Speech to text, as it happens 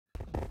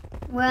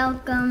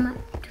Welcome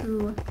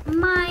to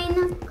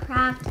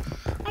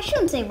Minecraft. I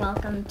shouldn't say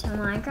welcome to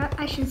Minecraft.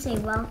 I should say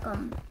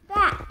welcome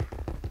back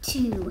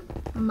to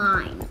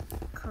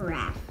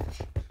Minecraft.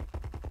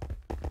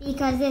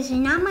 Because this is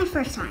not my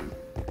first time.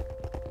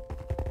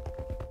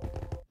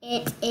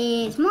 It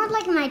is more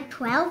like my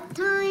 12th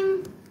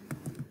time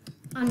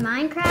on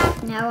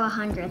Minecraft. No,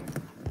 100th.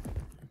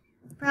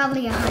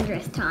 Probably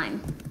 100th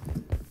time.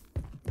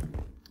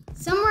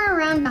 Somewhere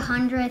around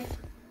 100th.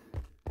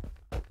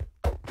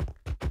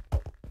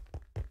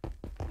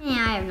 Yeah,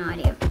 I have no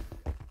idea.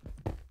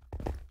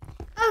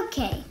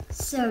 Okay,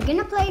 so we're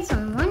gonna play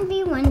some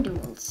 1v1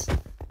 duels.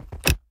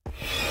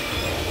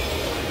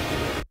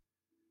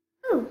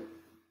 Ooh,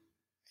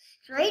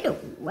 straight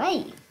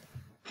away.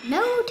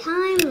 No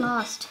time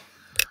lost.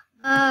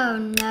 Oh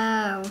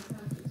no.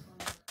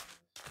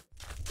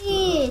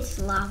 It's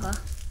lava.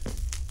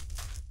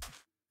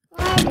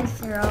 Why does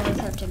there always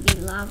have to be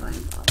lava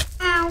involved?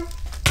 Ow,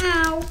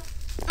 ow,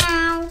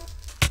 ow,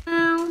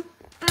 ow,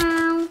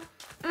 ow,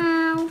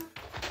 ow.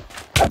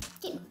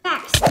 Get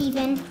back,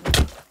 Steven.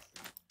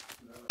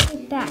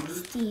 Get back,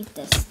 Steve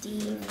the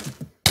Steve.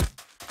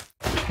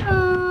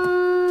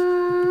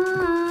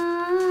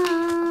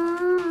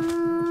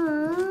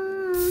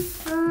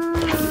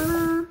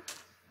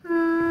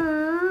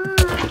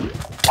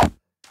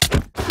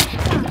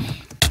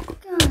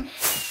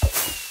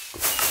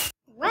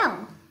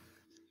 Well,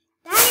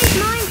 that is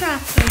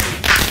Minecraft for me.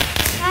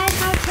 That is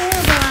how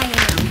terrible I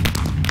am.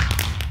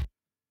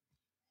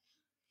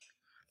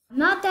 I'm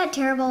not that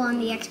terrible on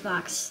the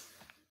Xbox.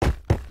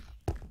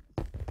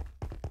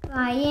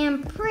 I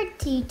am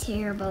pretty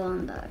terrible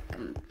on the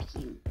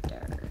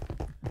computer.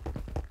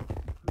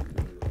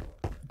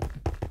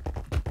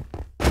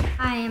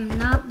 I am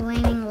not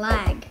blaming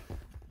lag.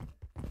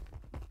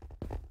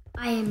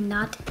 I am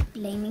not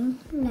blaming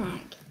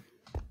lag.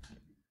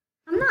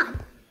 I'm not.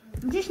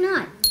 I'm just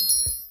not.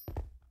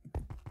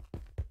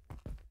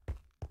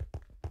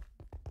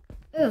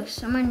 Ooh,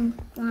 someone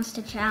wants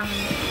to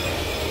challenge.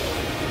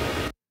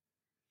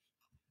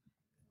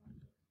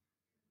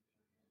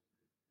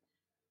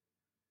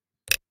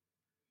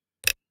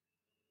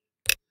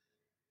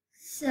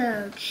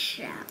 So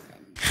challenge.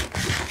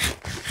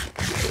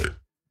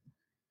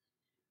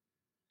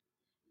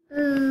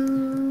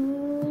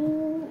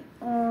 Ooh,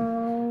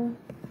 oh.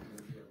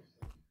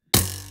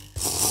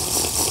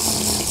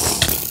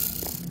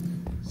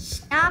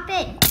 Stop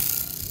it.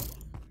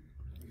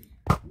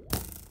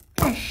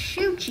 Gonna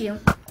shoot you.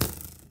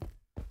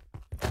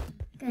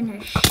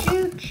 Gonna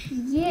shoot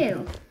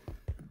you.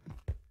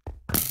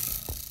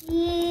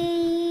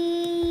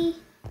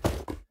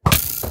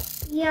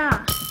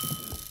 Yeah.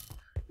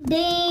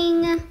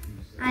 Ding!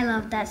 I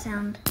love that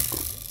sound.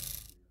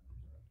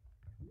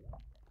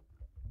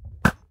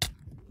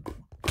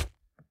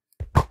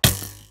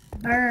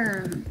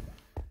 Burn.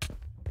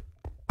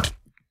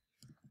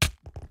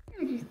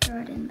 I just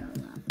throw it in the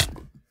lava.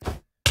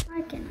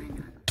 Why can I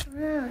not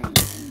throw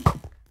anything?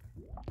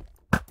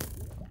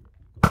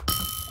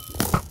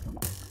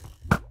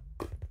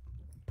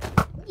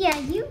 Yeah,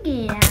 you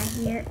get out of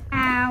here.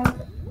 Ow.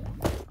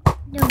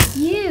 No,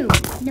 you.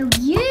 No,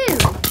 you.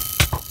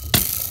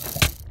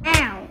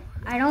 Ow.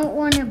 I don't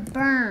want to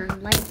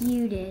burn like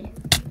you did.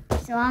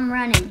 So I'm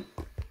running.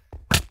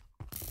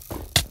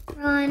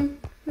 Run,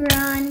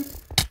 run,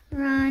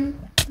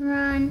 run,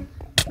 run,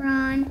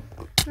 run,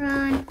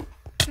 run, run,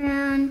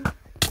 run,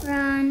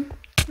 run,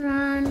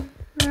 run,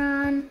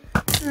 run,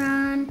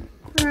 run,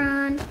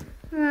 run,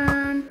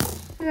 run,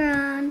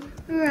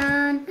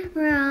 run,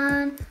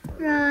 run,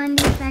 run.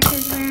 The effect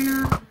is wearing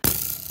off.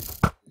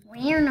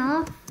 Wearing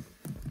off?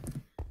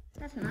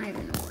 That's not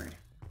even a word.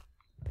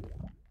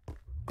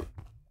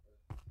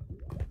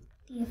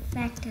 The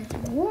effect is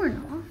worn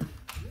off.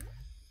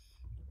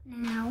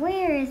 Now,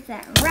 where is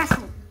that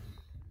rascal?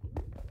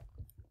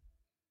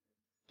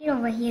 Get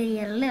over here,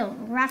 you little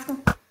rascal.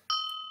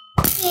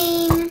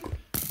 Ding!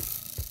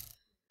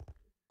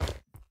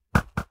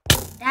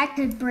 That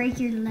could break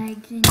your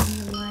legs in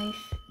real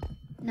life.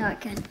 No,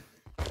 it couldn't.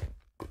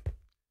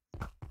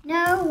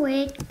 No,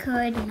 it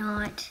could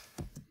not.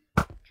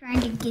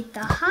 Trying to get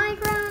the high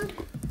ground.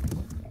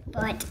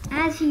 But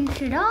as you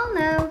should all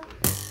know,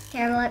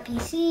 terrible at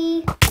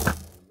PC.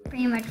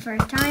 Pretty much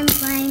first time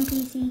playing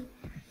PC.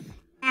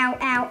 Ow,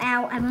 ow,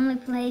 ow. I've only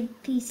played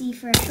PC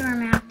for a short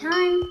amount of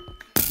time.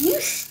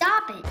 You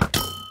stop it.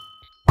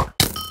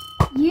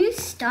 You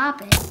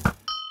stop it.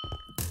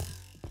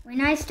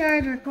 When I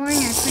started recording,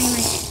 I pretty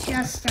much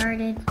just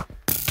started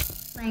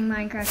playing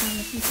Minecraft on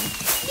the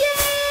PC.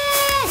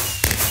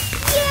 Yes!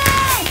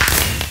 Yes!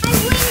 I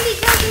win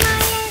because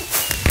my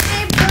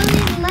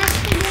opponent left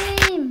the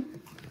game.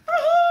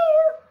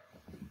 Woohoo!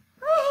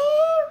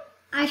 Woohoo!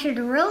 I should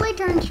really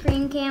turn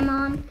screen cam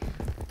on,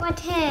 but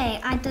hey,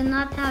 I do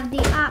not have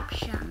the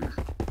option.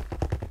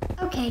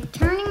 Okay,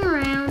 turning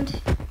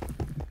around.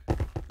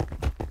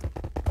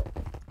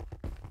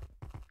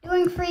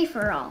 Doing free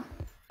for all.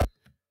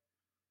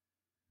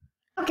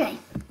 Okay.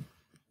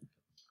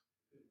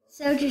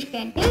 So just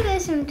gonna do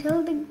this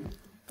until the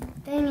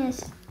thing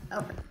is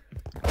over.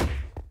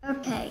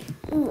 Okay.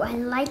 Ooh, I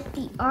like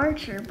the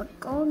archer, but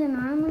golden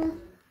armor?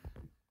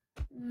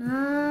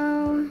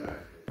 No.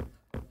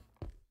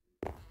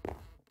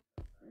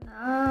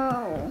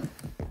 No.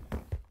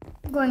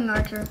 I'm going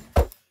archer.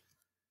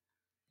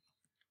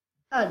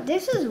 Oh,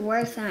 this is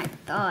worse than I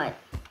thought.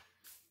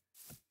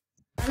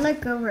 I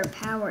like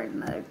overpowered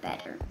mode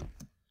better.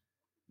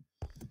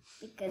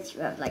 Because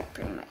you have like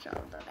pretty much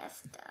all the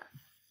best stuff.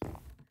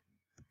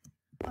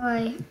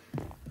 Boy,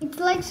 it's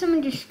like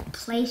someone just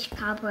placed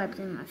cobwebs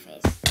in my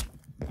face.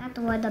 That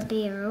would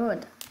be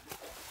rude.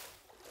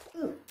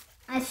 Ooh,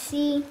 I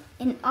see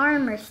an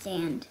armor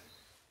stand.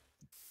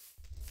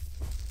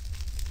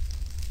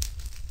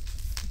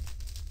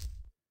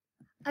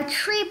 A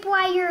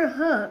tripwire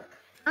hook.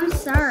 I'm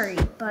sorry,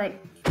 but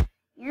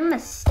you're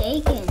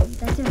mistaken.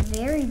 That's a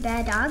very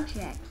bad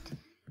object.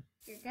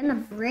 You're gonna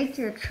break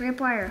your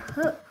tripwire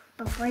hook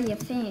before you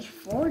finish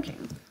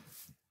forging.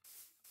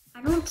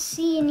 I don't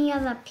see any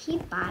other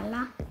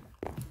people.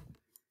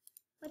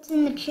 What's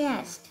in the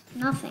chest?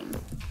 Nothing.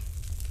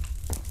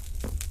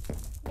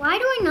 Why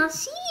do I not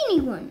see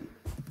anyone?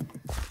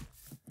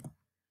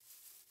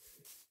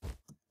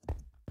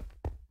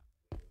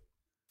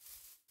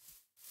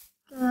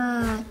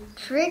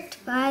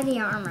 Tricked by the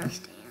armor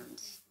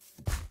stands.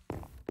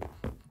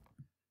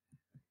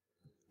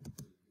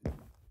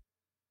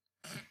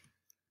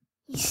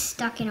 He's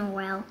stuck in a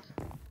well.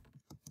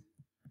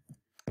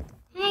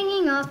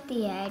 Hanging off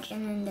the edge,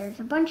 and then there's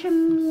a bunch of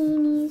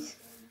meanies.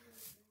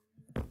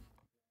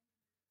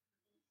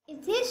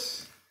 Is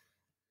this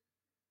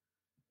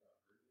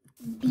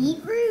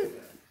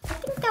beetroot? I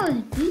think that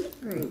was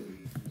beetroot.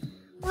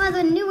 One of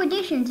the new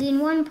additions in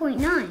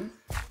 1.9.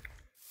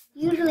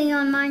 Usually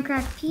on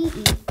Minecraft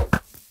PE.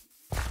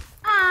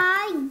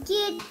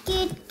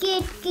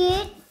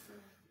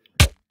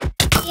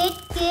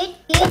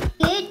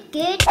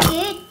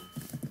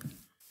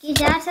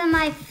 Get out of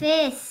my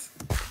fist.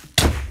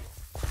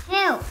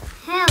 Help,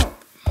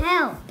 help,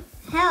 help,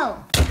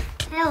 help,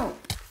 help.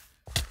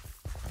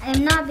 I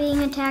am not being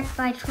attacked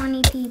by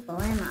 20 people,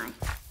 am I?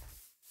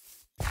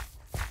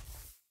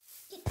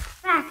 Get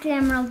back,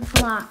 Emerald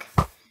Block.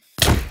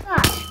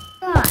 Gosh,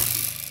 gosh.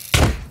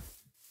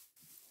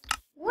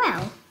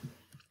 Well.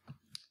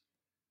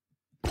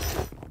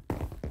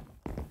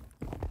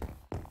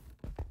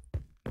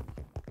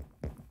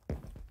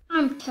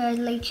 I'm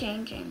totally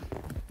changing.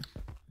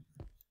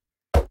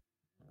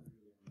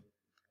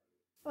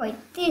 Boy,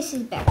 this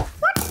is better.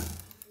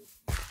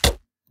 What?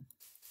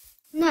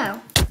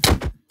 No.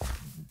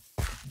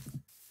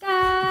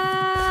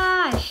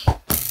 Gosh!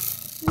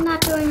 I'm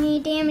not doing any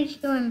damage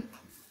to him.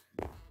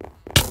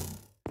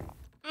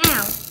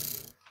 Ow!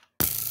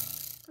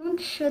 Don't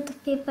shoot the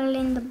people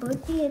in the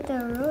booty at the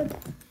road.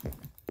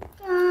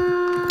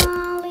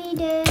 Golly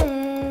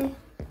day.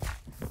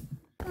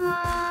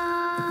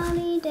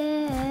 Golly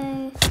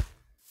day.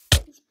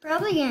 He's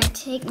probably gonna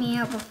take me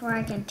out before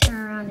I can turn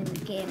around in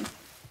the game.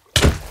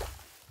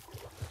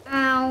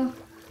 Ow.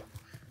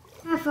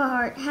 Half a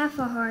heart, half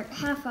a heart,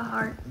 half a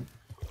heart.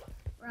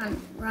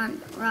 Run,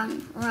 run,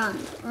 run, run,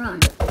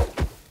 run.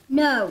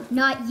 No,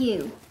 not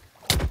you.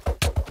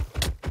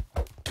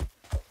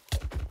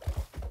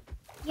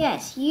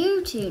 Yes,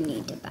 you two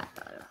need to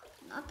battle,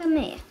 not the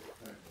me.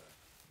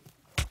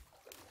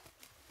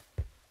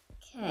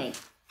 Okay.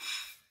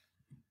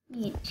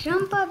 You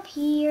jump up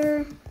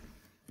here.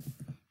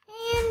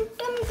 And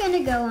I'm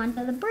gonna go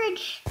onto the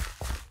bridge.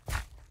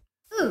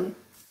 Ooh.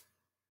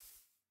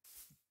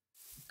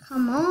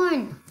 Come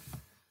on.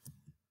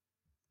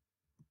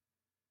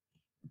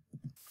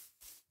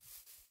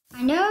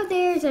 I know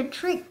there's a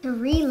trick to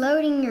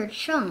reloading your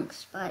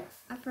chunks, but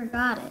I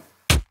forgot it.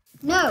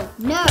 No,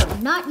 no,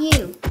 not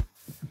you.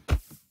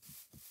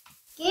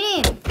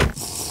 Get him.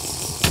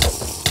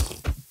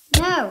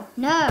 No,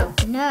 no,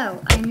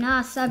 no, I'm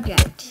not a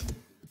subject.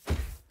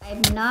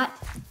 I'm not.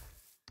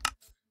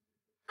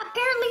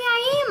 Apparently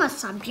I am a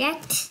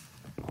subject.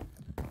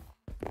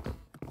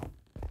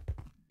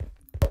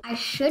 I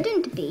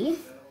shouldn't be.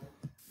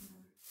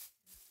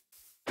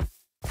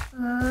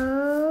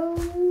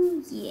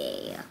 Oh,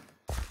 yeah.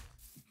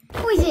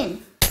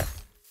 Poison.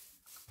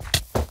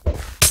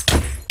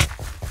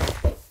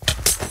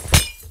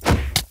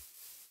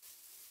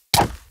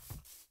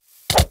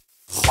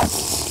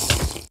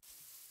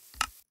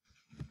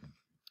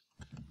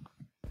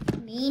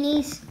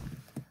 Meanies.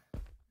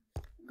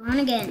 Gone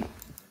again.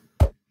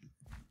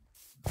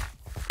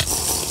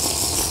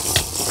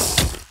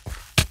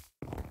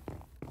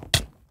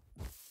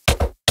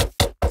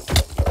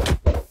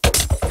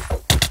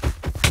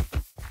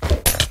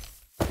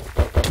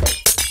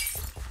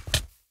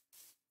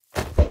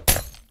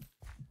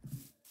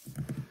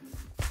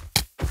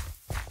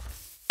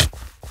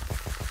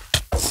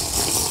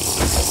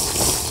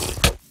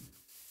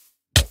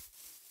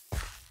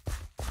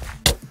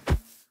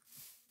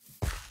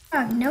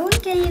 No one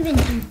can even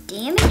do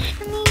damage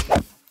to me?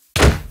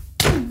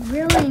 I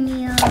really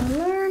need to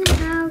learn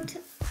how to...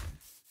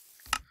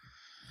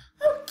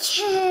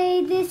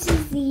 Okay, this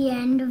is the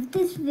end of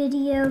this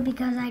video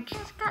because I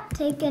just got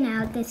taken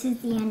out. This is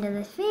the end of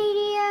this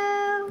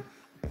video.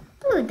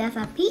 Oh, that's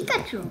a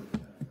Pikachu.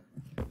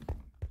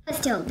 But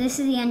still, this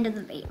is the end of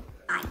the video.